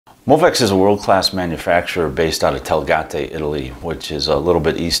Movex is a world-class manufacturer based out of Telgate, Italy, which is a little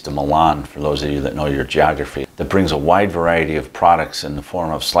bit east of Milan, for those of you that know your geography, that brings a wide variety of products in the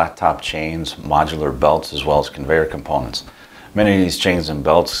form of slat-top chains, modular belts, as well as conveyor components. Many of these chains and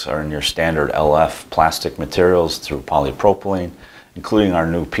belts are in your standard LF plastic materials through polypropylene, including our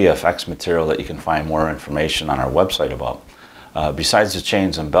new PFX material that you can find more information on our website about. Besides the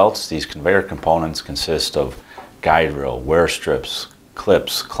chains and belts, these conveyor components consist of guide rail, wear strips,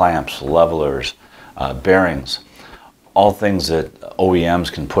 clips, clamps, levelers, bearings, all things that OEMs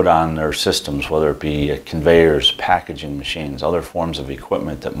can put on their systems, whether it be conveyors, packaging machines, other forms of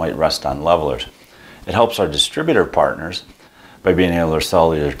equipment that might rest on levelers. It helps our distributor partners by being able to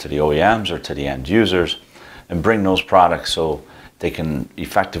sell either to the OEMs or to the end users and bring those products so they can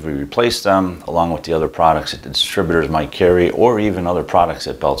effectively replace them along with the other products that the distributors might carry, or even other products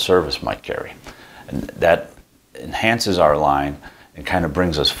that Beltservice might carry. And that enhances our line and kind of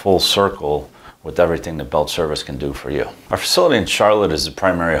brings us full circle with everything that Beltservice can do for you. Our facility in Charlotte is the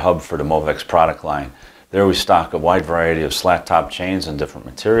primary hub for the Movex product line. There we stock a wide variety of slat top chains and different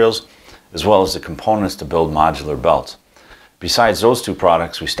materials, as well as the components to build modular belts. Besides those two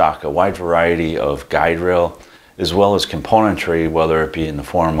products, we stock a wide variety of guide rail, as well as componentry, whether it be in the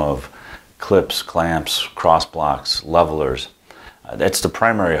form of clips, clamps, cross blocks, levelers. That's the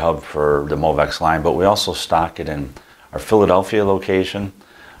primary hub for the Movex line, but we also stock it in our Philadelphia location,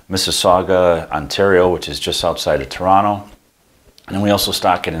 Mississauga, Ontario, which is just outside of Toronto, and then we also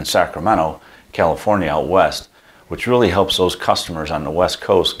stock it in Sacramento, California, out west, which really helps those customers on the West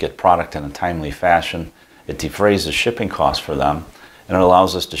Coast get product in a timely fashion. It defrays the shipping costs for them, and it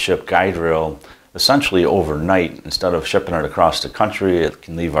allows us to ship guide rail essentially overnight. Instead of shipping it across the country, it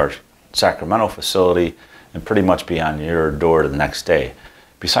can leave our Sacramento facility and pretty much be on your door the next day.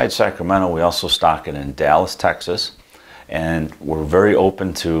 Besides Sacramento, we also stock it in Dallas, Texas, and we're very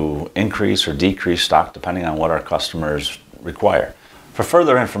open to increase or decrease stock depending on what our customers require. For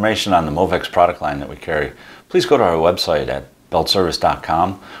further information on the Movex product line that we carry, please go to our website at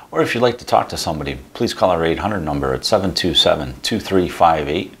beltservice.com, or if you'd like to talk to somebody, please call our 800 number at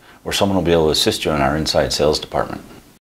 727-2358, where someone will be able to assist you in our inside sales department.